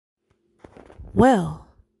Well,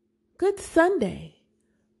 good Sunday,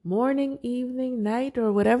 morning, evening, night,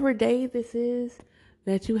 or whatever day this is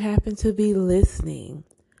that you happen to be listening.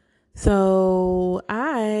 So,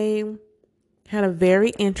 I had a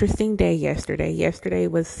very interesting day yesterday. Yesterday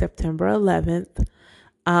was September 11th,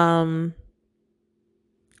 um,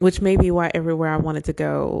 which may be why everywhere I wanted to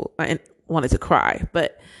go, I wanted to cry.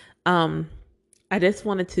 But um, I just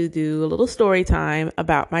wanted to do a little story time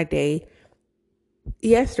about my day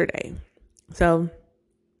yesterday. So,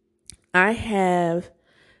 I have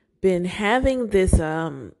been having this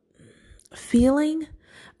feeling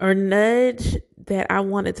or nudge that I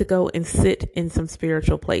wanted to go and sit in some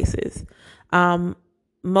spiritual places. Um,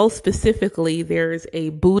 Most specifically, there's a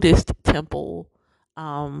Buddhist temple.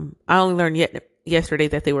 I only learned yesterday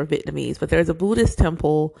that they were Vietnamese, but there's a Buddhist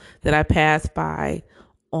temple that I passed by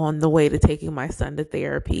on the way to taking my son to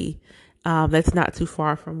therapy. That's not too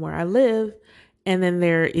far from where I live. And then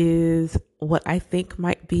there is what I think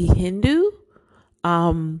might be Hindu,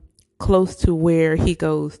 um, close to where he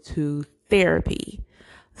goes to therapy.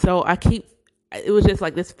 So it was just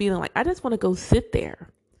like this feeling like I just want to go sit there.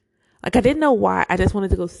 Like I didn't know why. I just wanted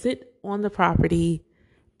to go sit on the property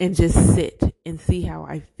and just sit and see how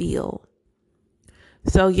I feel.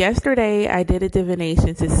 So yesterday I did a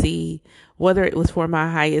divination to see whether it was for my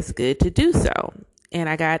highest good to do so. And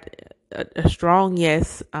I got a strong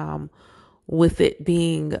yes, with it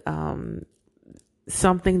being,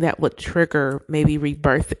 something that would trigger maybe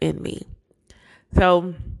rebirth in me.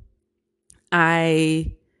 So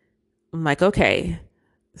I'm like, okay.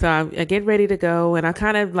 So I get ready to go, and I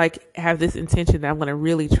kind of like have this intention that I'm going to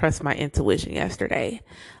really trust my intuition yesterday.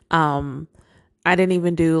 Um, I didn't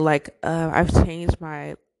even do I've changed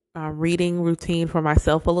my reading routine for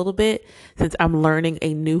myself a little bit since I'm learning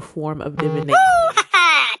a new form of divination.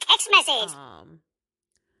 Text message.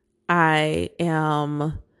 I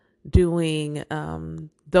am doing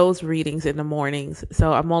those readings in the mornings.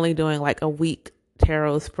 So I'm only doing like a week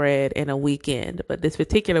tarot spread in a weekend. But this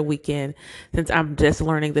particular weekend, since I'm just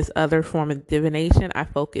learning this other form of divination, I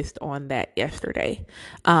focused on that yesterday.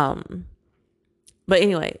 But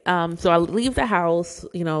anyway, so I leave the house,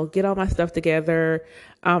 get all my stuff together.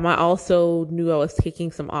 I also knew I was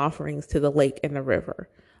taking some offerings to the lake and the river.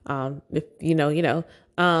 If you know, you know.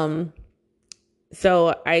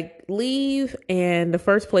 So I leave, and the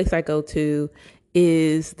first place I go to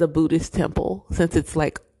is the Buddhist temple, since it's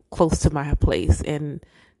like close to my place and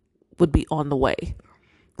would be on the way.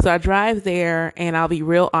 So I drive there, and I'll be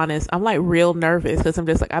real honest, I'm like real nervous because I'm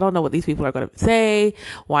just like, I don't know what these people are going to say.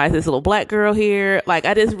 Why is this little black girl here? Like,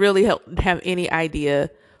 I just really don't have any idea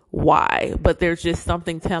why, but there's just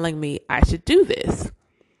something telling me I should do this.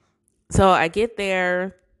 So I get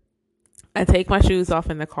there, I take my shoes off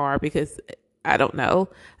in the car because I don't know.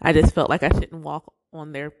 I just felt like I shouldn't walk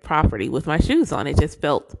on their property with my shoes on. It just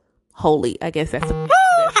felt holy. I guess that's the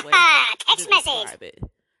best way Text to message. describe it.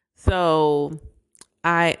 So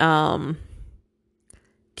I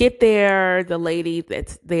get there. The lady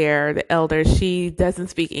that's there, the elder, she doesn't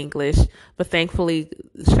speak English, but thankfully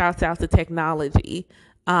shouts out to technology.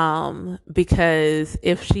 Because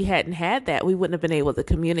if she hadn't had that, we wouldn't have been able to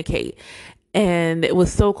communicate. And it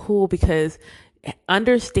was so cool because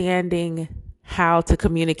understanding how to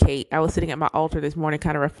communicate. I was sitting at my altar this morning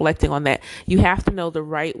kind of reflecting on that. You have to know the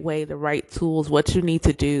right way, the right tools, what you need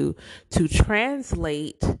to do to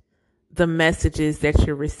translate the messages that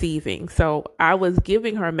you're receiving. So I was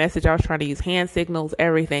giving her a message. I was trying to use hand signals,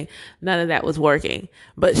 everything. None of that was working,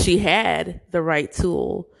 but she had the right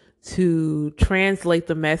tool to translate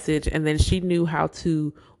the message, and then she knew how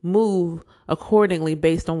to move accordingly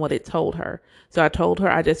based on what it told her. So I told her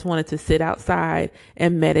I just wanted to sit outside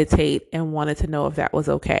and meditate and wanted to know if that was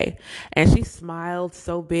okay. And she smiled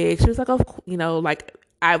so big. She was like, oh,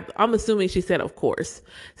 I'm assuming she said, of course.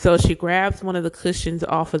 So she grabs one of the cushions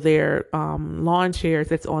off of their lawn chairs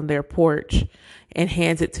that's on their porch and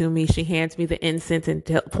hands it to me. She hands me the incense and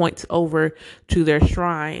points over to their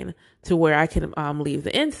shrine to where I can leave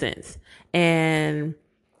the incense. And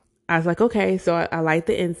I was like, okay. So I light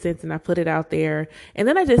the incense and I put it out there. And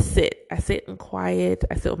then I just sit. I sit in quiet.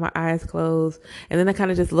 I sit with my eyes closed. And then I kind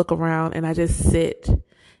of just look around and I just sit.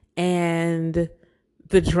 And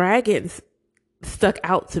the dragons stuck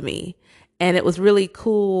out to me. And it was really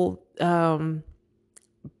cool,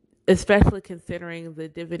 especially considering the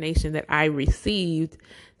divination that I received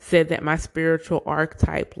said that my spiritual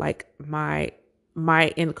archetype, like my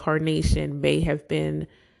incarnation, may have been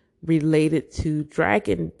related to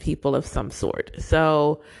dragon people of some sort.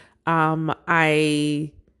 So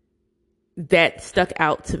I that stuck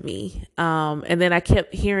out to me. And then I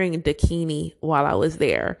kept hearing Dakini while I was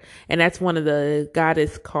there. And that's one of the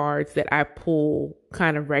goddess cards that I pull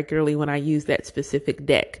kind of regularly when I use that specific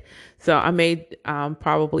deck. So I may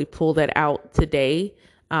probably pull that out today,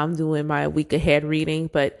 doing my week ahead reading.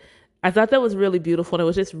 But I thought that was really beautiful. And it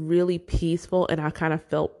was just really peaceful. And I kind of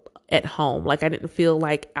felt at home. Like I didn't feel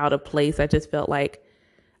like out of place. I just felt like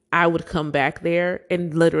I would come back there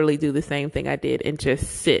and literally do the same thing I did and just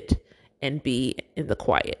sit and be in the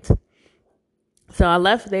quiet. So I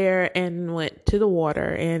left there and went to the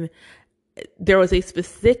water, and there was a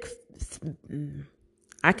specific,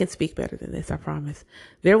 I can speak better than this, I promise.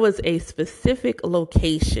 There was a specific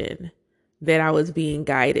location that I was being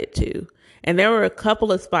guided to. And there were a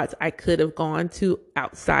couple of spots I could have gone to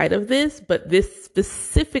outside of this, but this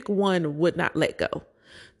specific one would not let go.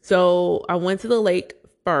 So I went to the lake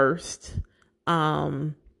first,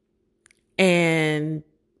 and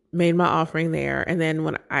made my offering there. And then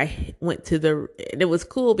when I went and it was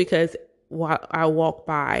cool because while I walked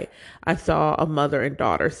by, I saw a mother and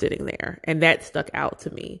daughter sitting there, and that stuck out to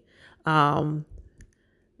me. So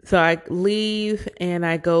I leave and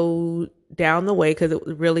I go down the way because it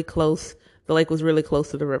was really close. The lake was really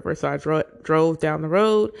close to the river. So I drove down the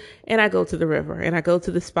road and I go to the river, and I go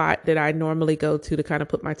to the spot that I normally go to kind of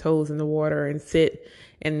put my toes in the water and sit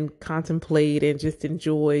and contemplate and just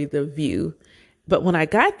enjoy the view. But when I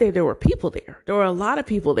got there, there were people there. There were a lot of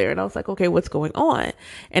people there. And I was like, okay, what's going on?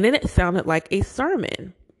 And then it sounded like a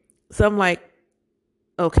sermon. So I'm like,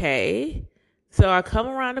 okay. So I come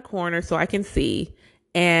around the corner so I can see,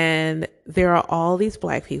 and there are all these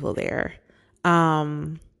Black people there.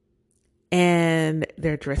 And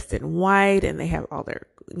they're dressed in white, and they have all their,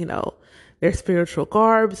 their spiritual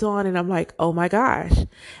garbs on. And I'm like, oh my gosh.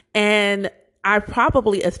 And I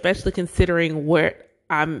probably, especially considering where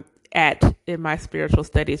I'm at in my spiritual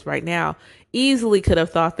studies right now, easily could have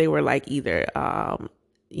thought they were like either, Isheshe,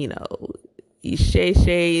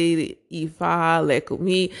 Ifa,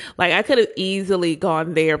 Lekumi. Like I could have easily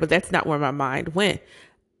gone there, but that's not where my mind went.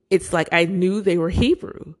 It's like I knew they were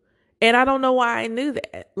Hebrew, and I don't know why I knew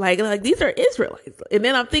that. Like these are Israelites, and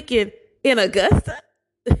then I'm thinking in Augusta,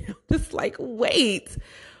 just like wait,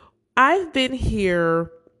 I've been here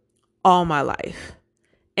all my life,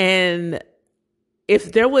 and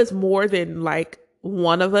if there was more than like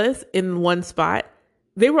one of us in one spot,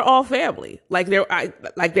 they were all family. Like they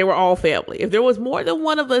were all family. If there was more than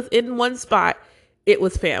one of us in one spot, it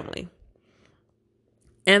was family.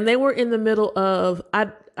 And they were in the middle of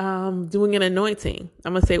doing an anointing.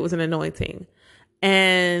 I'm gonna say it was an anointing,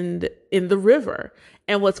 and in the river.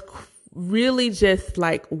 And what's really just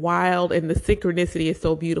like wild, and the synchronicity is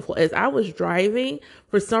so beautiful. As I was driving,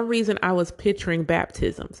 for some reason I was picturing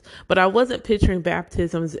baptisms, but I wasn't picturing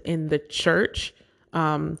baptisms in the church.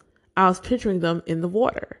 I was picturing them in the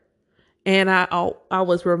water. And I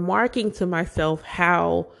was remarking to myself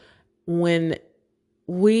how when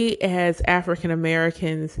we as African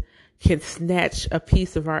Americans can snatch a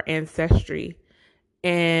piece of our ancestry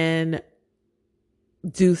and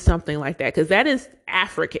do something like that, because that is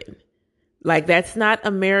African. Like that's not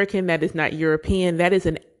American, that is not European, that is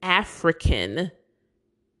an African,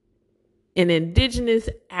 an indigenous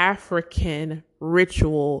African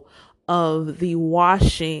ritual of the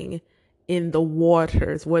washing in the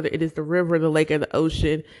waters, whether it is the river, the lake, or the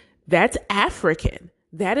ocean. That's African.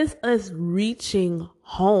 That is us reaching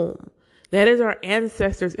home. That is our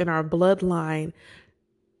ancestors in our bloodline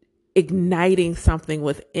igniting something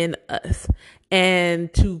within us.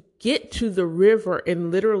 And to get to the river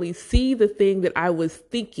and literally see the thing that I was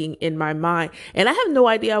thinking in my mind. And I have no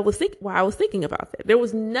idea why I was thinking about that. There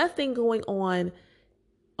was nothing going on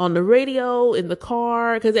the radio, in the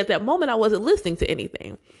car, because at that moment I wasn't listening to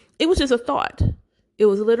anything. It was just a thought. It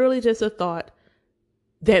was literally just a thought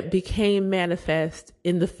that became manifest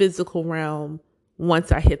in the physical realm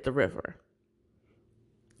once I hit the river.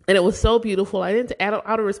 And it was so beautiful.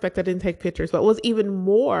 Out of respect, I didn't take pictures, but what was even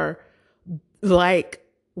more like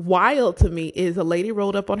wild to me is a lady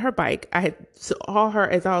rolled up on her bike. I had saw her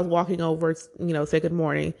as I was walking over, say good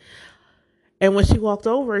morning. And when she walked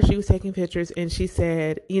over, she was taking pictures, and she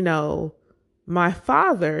said, my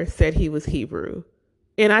father said he was Hebrew.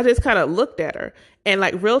 And I just kind of looked at her, and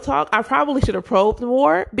like real talk, I probably should have probed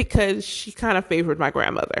more because she kind of favored my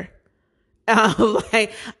grandmother.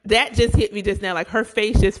 Like that just hit me just now. Like her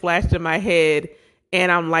face just flashed in my head,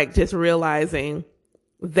 and I'm like just realizing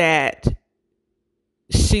that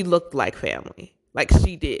she looked like family, like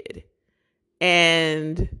she did.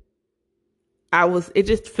 And it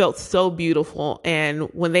just felt so beautiful. And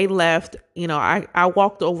when they left, I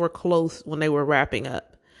walked over close when they were wrapping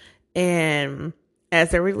up, and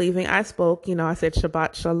as they were leaving, I spoke, I said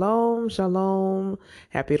Shabbat Shalom, Shalom,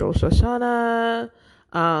 Happy Rosh Hashanah.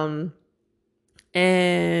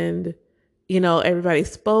 And, everybody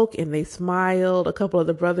spoke and they smiled. A couple of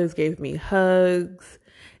the brothers gave me hugs.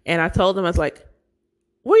 And I told them, I was like,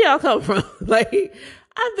 where y'all come from? Like,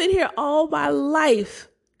 I've been here all my life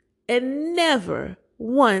and never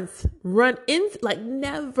once run into,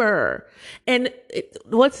 never. And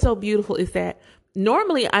what's so beautiful is that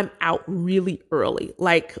normally I'm out really early.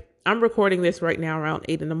 Like, I'm recording this right now around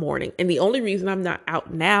 8 a.m. And the only reason I'm not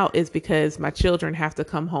out now is because my children have to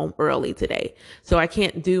come home early today. So I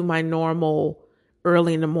can't do my normal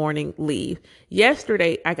early in the morning leave.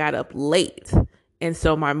 Yesterday, I got up late. And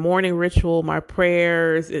so my morning ritual, my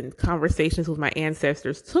prayers and conversations with my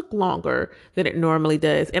ancestors took longer than it normally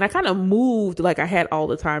does. And I kind of moved like I had all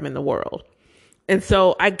the time in the world. And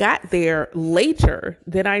so I got there later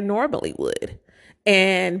than I normally would.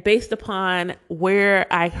 And based upon where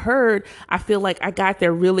I heard, I feel like I got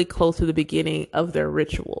there really close to the beginning of their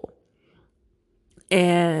ritual.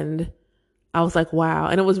 And I was like, wow.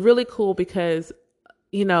 And it was really cool because,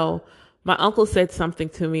 my uncle said something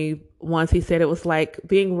to me once. He said it was like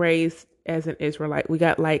being raised as an Israelite. We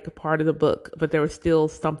got like part of the book, but there was still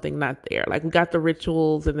something not there. Like we got the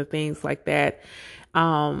rituals and the things like that.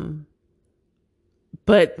 But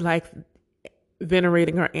like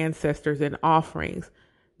venerating our ancestors and offerings,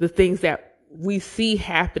 the things that we see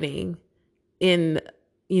happening in,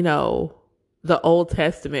 the Old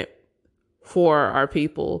Testament for our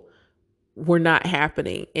people were not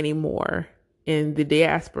happening anymore in the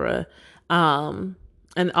diaspora. And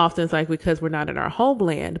often it's like because we're not in our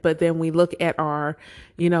homeland, but then we look at our,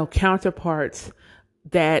 counterparts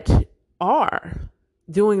that are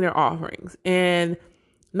doing their offerings and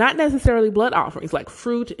not necessarily blood offerings like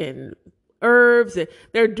fruit and herbs. And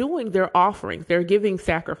they're doing their offerings. They're giving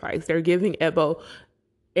sacrifice. They're giving Ebo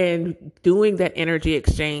and doing that energy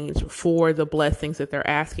exchange for the blessings that they're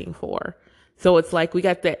asking for. So it's like we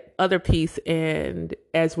got that other piece, and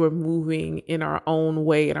as we're moving in our own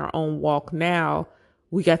way, in our own walk now,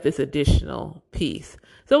 we got this additional piece.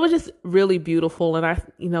 So it was just really beautiful. And I,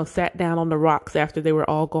 sat down on the rocks after they were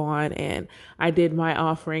all gone, and I did my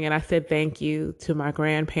offering, and I said thank you to my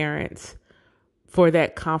grandparents for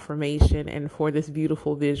that confirmation and for this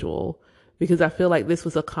beautiful visual, because I feel like this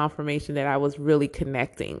was a confirmation that I was really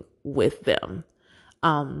connecting with them.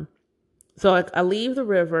 So I leave the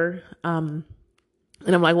river, and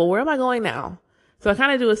I'm like, well, where am I going now? So I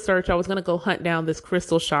kind of do a search. I was going to go hunt down this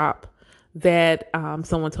crystal shop that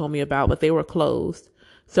someone told me about, but they were closed.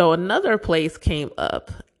 So another place came up,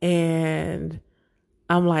 and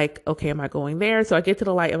I'm like, okay, am I going there? So I get to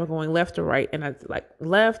the light. Am I going left or right? And I like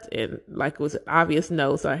left, and like it was an obvious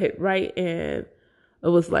no. So I hit right, and it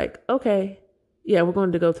was like, okay, yeah, we're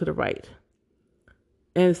going to go to the right.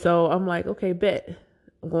 And so I'm like, okay, bet.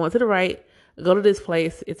 I'm going to the right. I go to this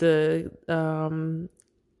place. It's a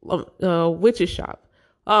witch's shop.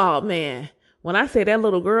 Oh man, when I say that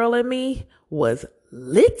little girl in me was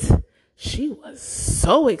lit, she was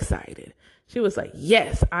so excited. She was like,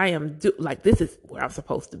 yes, I am like, this is where I'm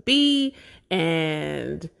supposed to be.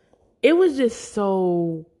 And it was just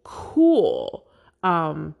so cool.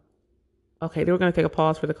 Okay, they were going to take a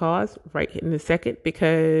pause for the cause right in a second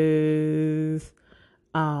because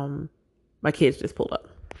my kids just pulled up.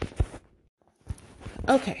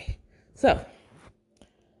 Okay, so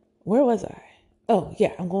where was I? Oh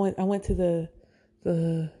yeah, I went to the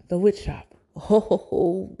witch shop.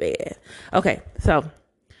 Oh man. Okay, so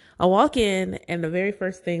I walk in, and the very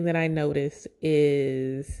first thing that I notice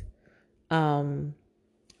is a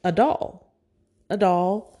doll, a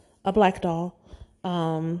black doll.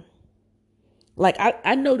 Like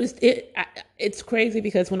I noticed it. It's crazy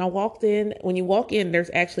because when you walk in, there's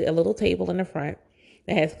actually a little table in the front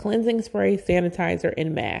that has cleansing spray, sanitizer,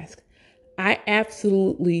 and mask. I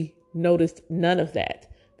absolutely noticed none of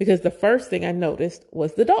that because the first thing I noticed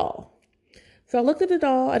was the doll. So I looked at the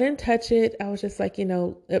doll. I didn't touch it. I was just like,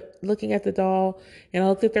 looking at the doll, and I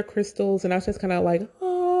looked at their crystals, and I was just kind of like,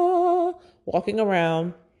 walking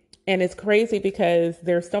around. And it's crazy because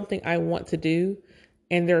there's something I want to do,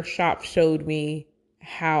 and their shop showed me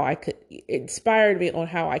inspired me on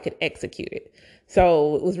how I could execute it.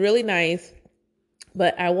 So it was really nice.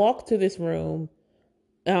 But I walked to this room,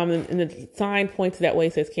 and the sign points that way,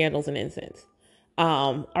 says candles and incense.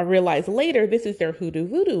 I realized later this is their hoodoo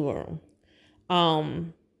voodoo room.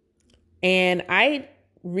 And I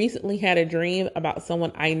recently had a dream about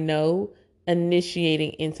someone I know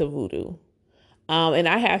initiating into voodoo. And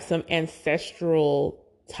I have some ancestral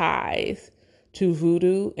ties to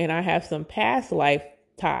voodoo, and I have some past life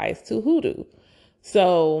ties to hoodoo.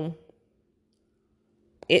 So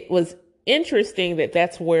it was interesting that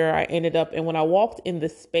that's where I ended up. And when I walked in the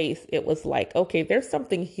space, it was like, okay, there's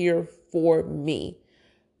something here for me,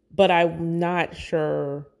 but I'm not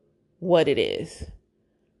sure what it is.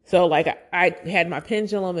 So like I had my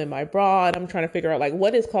pendulum and my bra, and I'm trying to figure out like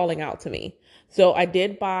what is calling out to me. So I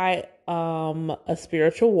did buy a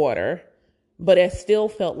spiritual water, but it still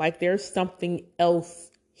felt like there's something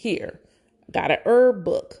else here. Got a herb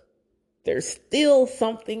book. There's still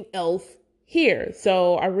something else here.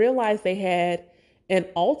 So I realized they had an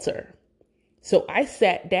altar. So I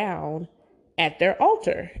sat down at their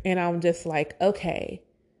altar and I'm just like, okay,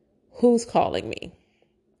 who's calling me?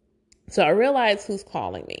 So I realized who's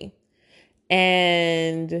calling me.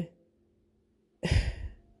 And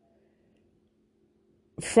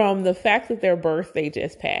from the fact that their birthday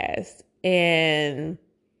just passed and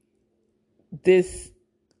this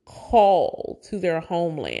call to their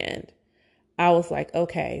homeland, I was like,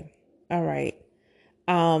 okay, all right.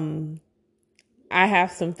 I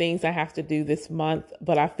have some things I have to do this month,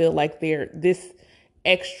 but I feel like this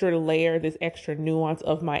extra layer, this extra nuance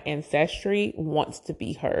of my ancestry wants to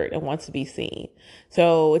be heard and wants to be seen.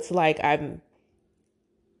 So it's like I've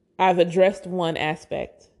addressed one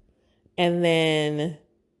aspect and then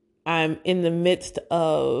I'm in the midst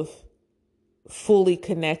of fully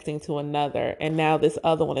connecting to another. And now this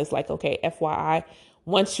other one is like, okay, FYI,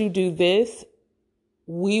 once you do this,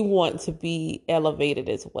 we want to be elevated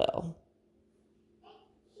as well.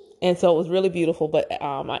 And so it was really beautiful. But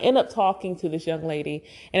I ended up talking to this young lady.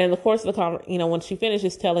 And in the course of the conversation, when she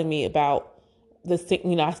finishes telling me about this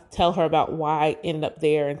thing, I tell her about why I ended up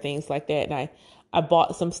there and things like that. And I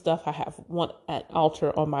bought some stuff. I have an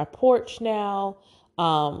altar on my porch now.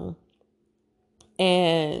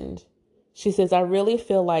 And she says, I really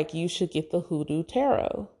feel like you should get the Hoodoo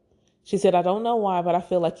Tarot. She said, I don't know why, but I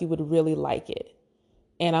feel like you would really like it.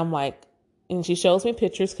 And I'm like, and she shows me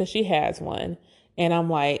pictures because she has one. And I'm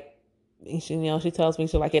like, she tells me,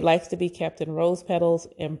 it likes to be kept in rose petals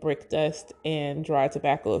and brick dust and dry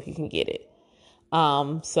tobacco if you can get it.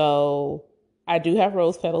 So I do have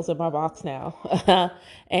rose petals in my box now.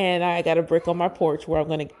 And I got a brick on my porch where I'm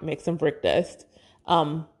going to make some brick dust.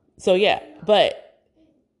 So yeah, but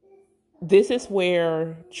this is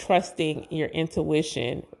where trusting your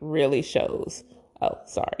intuition really shows. Oh,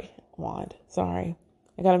 sorry, wand. Sorry.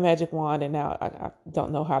 I got a magic wand and now I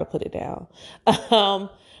don't know how to put it down.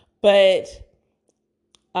 But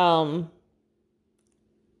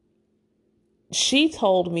she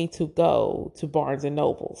told me to go to Barnes and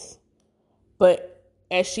Nobles. But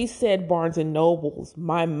as she said Barnes and Nobles,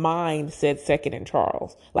 my mind said Second and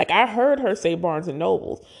Charles. Like I heard her say Barnes and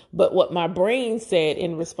Nobles, but what my brain said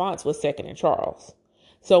in response was Second and Charles.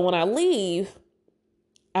 So when I leave,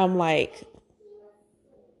 I'm like,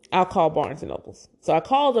 I'll call Barnes and Nobles. So I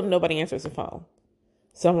call them, nobody answers the phone.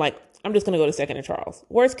 So I'm like, I'm just going to go to Second and Charles.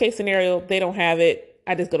 Worst case scenario, they don't have it.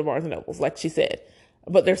 I just go to Barnes and Nobles, like she said.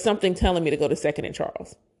 But there's something telling me to go to Second and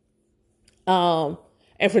Charles.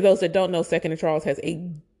 And for those that don't know, Second and Charles has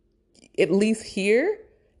at least here,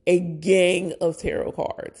 a gang of tarot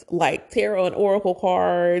cards, like tarot and oracle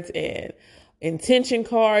cards and intention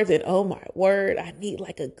cards. And oh my word, I need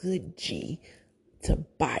like a good G to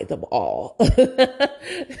buy them all.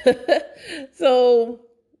 So,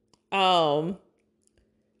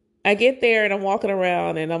 I get there and I'm walking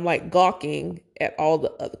around and I'm like gawking at all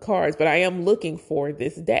the other cards, but I am looking for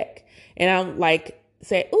this deck. And I'm like,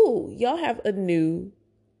 say, ooh, y'all have a new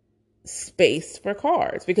space for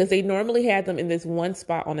cards, because they normally had them in this one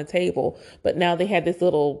spot on the table, but now they had this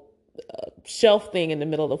little shelf thing in the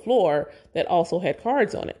middle of the floor that also had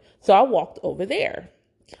cards on it. So I walked over there.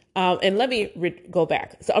 And let me go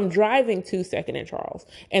back. So I'm driving to Second and Charles,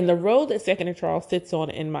 and the road that Second and Charles sits on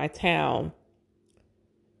in my town,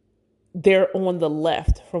 they're on the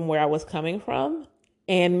left from where I was coming from,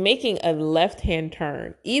 and making a left-hand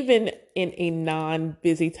turn, even in a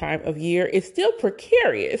non-busy time of year, is still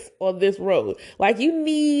precarious on this road. Like you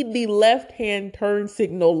need the left-hand turn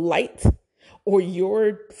signal light or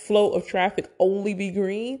your flow of traffic only be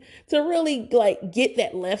green to really like get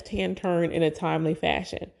that left-hand turn in a timely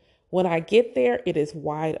fashion. When I get there, it is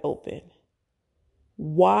wide open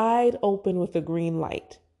with a green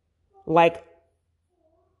light. Like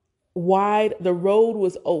wide, the road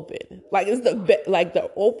was open. Like it's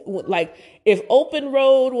if open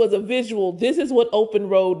road was a visual, this is what open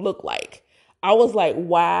road looked like. I was like,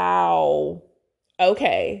 wow.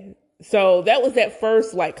 Okay. So that was that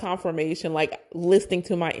first like confirmation, like listening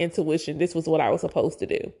to my intuition. This was what I was supposed to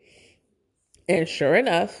do. And sure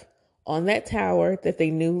enough, on that tower that they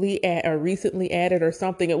recently added or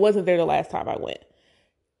something, it wasn't there the last time I went.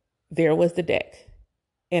 There was the deck.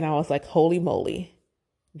 And I was like, holy moly.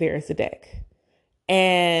 there's a deck.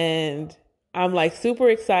 And I'm like super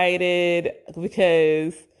excited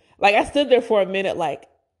because like I stood there for a minute, like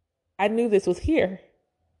I knew this was here.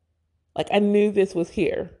 Like I knew this was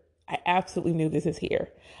here. I absolutely knew this is here.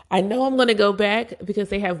 I know I'm going to go back because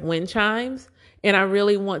they have wind chimes and I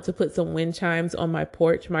really want to put some wind chimes on my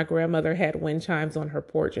porch. My grandmother had wind chimes on her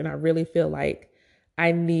porch and I really feel like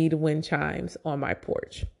I need wind chimes on my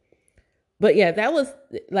porch. But yeah, that was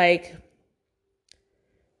like,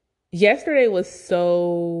 yesterday was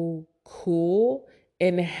so cool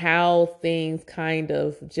in how things kind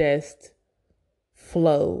of just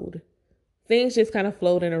flowed. Things just kind of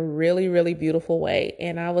flowed in a really, really beautiful way.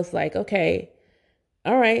 And I was like, okay,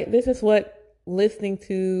 all right, this is what listening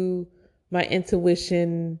to my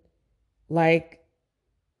intuition like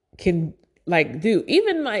can like do.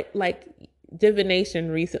 Even my like divination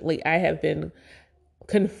recently, I have been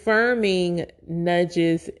confirming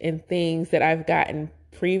nudges and things that I've gotten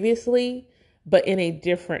previously, but in a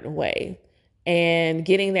different way. And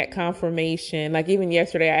getting that confirmation, like even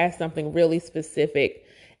yesterday, I asked something really specific.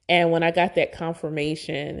 And when I got that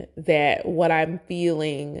confirmation that what I'm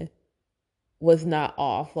feeling was not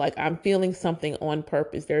off, like I'm feeling something on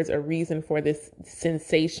purpose, there's a reason for this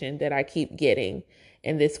sensation that I keep getting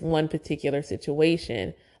in this one particular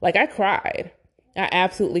situation. Like I cried. I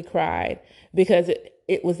absolutely cried because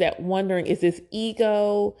it was that wondering, is this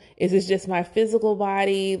ego? Is this just my physical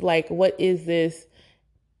body? Like, what is this?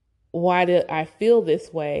 Why do I feel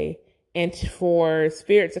this way? And for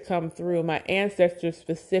spirit to come through, my ancestors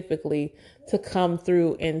specifically, to come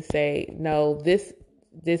through and say, no, this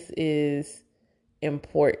is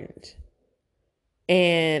important.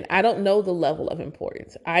 And I don't know the level of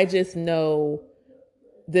importance. I just know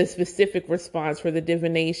the specific response for the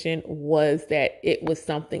divination was that it was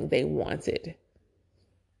something they wanted.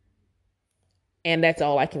 And that's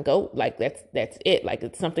all I can go. Like that's it. Like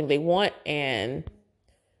it's something they want and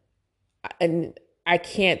I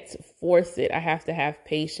can't force it. I have to have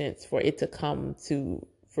patience for it to come to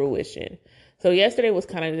fruition. So yesterday was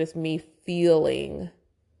kind of just me feeling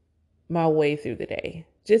my way through the day,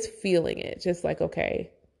 just feeling it, just like,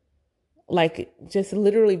 okay, like just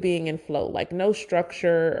literally being in flow, like no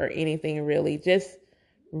structure or anything really, just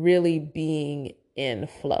really being in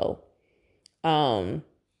flow.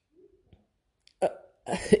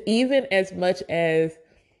 Even as much as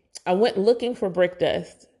I went looking for brick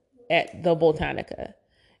dust at the Botanica.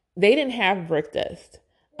 They didn't have brick dust,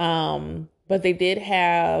 but they did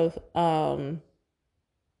have, I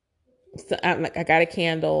got a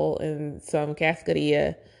candle and some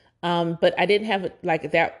cascarilla, but I didn't have,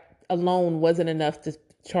 like that alone wasn't enough to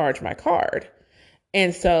charge my card.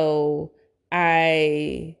 And so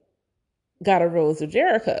I got a Rose of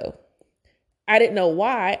Jericho. I didn't know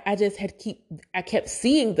why. I kept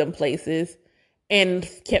seeing them places and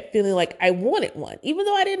kept feeling like I wanted one, even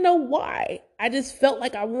though I didn't know why. I just felt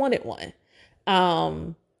like I wanted one.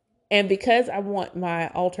 And because I want my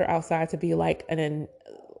altar outside to be like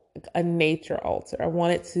a nature altar, I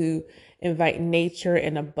wanted to invite nature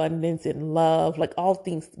and abundance and love, like all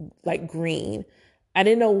things like green. I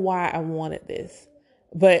didn't know why I wanted this,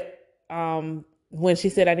 but when she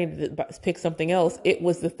said I needed to pick something else, it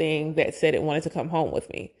was the thing that said it wanted to come home with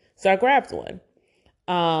me. So I grabbed one.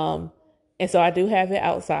 And so I do have it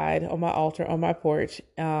outside on my altar, on my porch.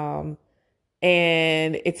 And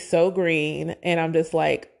it's so green and I'm just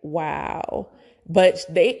like, wow. But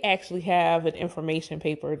they actually have an information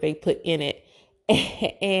paper they put in it.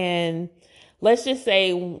 And let's just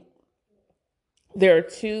say there are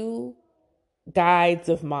two guides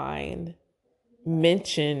of mine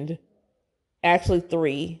mentioned, actually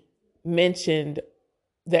three mentioned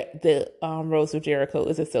that the Rose of Jericho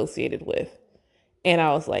is associated with. And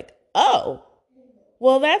I was like, oh,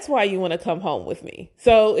 well, that's why you want to come home with me.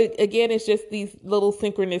 So again, it's just these little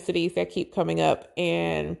synchronicities that keep coming up.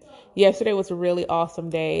 And yesterday was a really awesome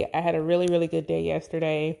day. I had a really, really good day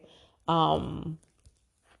yesterday. And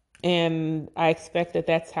I expect that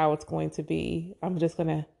that's how it's going to be. I'm just going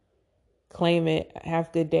to claim it,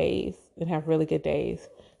 have good days and have really good days.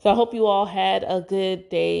 So I hope you all had a good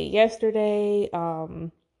day yesterday.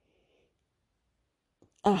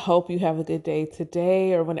 I hope you have a good day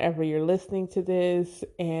today or whenever you're listening to this.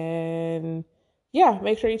 And yeah,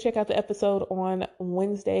 make sure you check out the episode on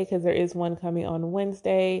Wednesday because there is one coming on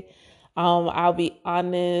Wednesday. I'll be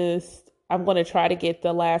honest, I'm going to try to get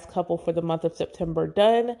the last couple for the month of September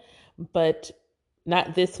done, but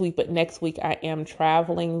not this week, but next week I am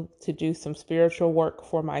traveling to do some spiritual work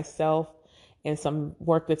for myself and some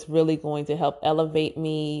work that's really going to help elevate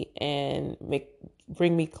me and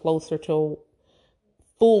bring me closer to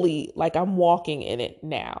fully, like I'm walking in it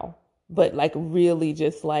now, but like really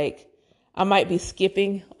just like, I might be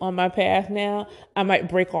skipping on my path now. I might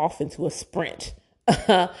break off into a sprint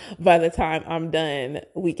by the time I'm done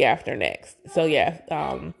week after next. So yeah,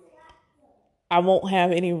 I won't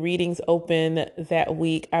have any readings open that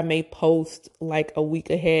week. I may post like a week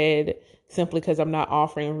ahead simply because I'm not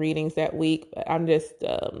offering readings that week. But I'm just,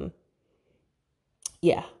 I'm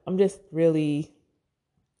just really,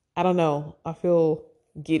 I don't know. I feel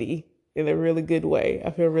giddy in a really good way.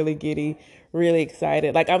 I feel really giddy, really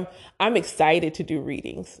excited. Like I'm excited to do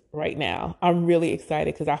readings right now. I'm really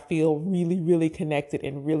excited because I feel really, really connected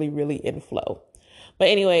and really, really in flow. But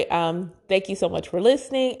anyway, thank you so much for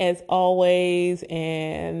listening as always,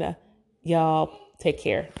 and y'all take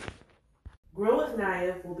care. Grow with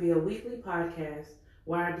Naya will be a weekly podcast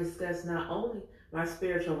where I discuss not only my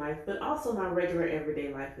spiritual life, but also my regular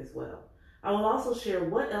everyday life as well. I will also share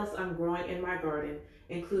what else I'm growing in my garden,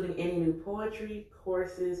 including any new poetry,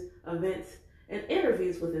 courses, events, and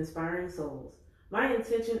interviews with inspiring souls. My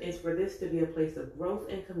intention is for this to be a place of growth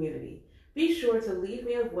and community. Be sure to leave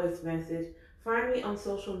me a voice message. Find me on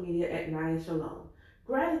social media at Naya Shalom.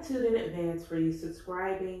 Gratitude in advance for you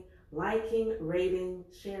subscribing, liking, rating,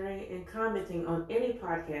 sharing, and commenting on any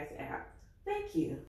podcast app. Thank you.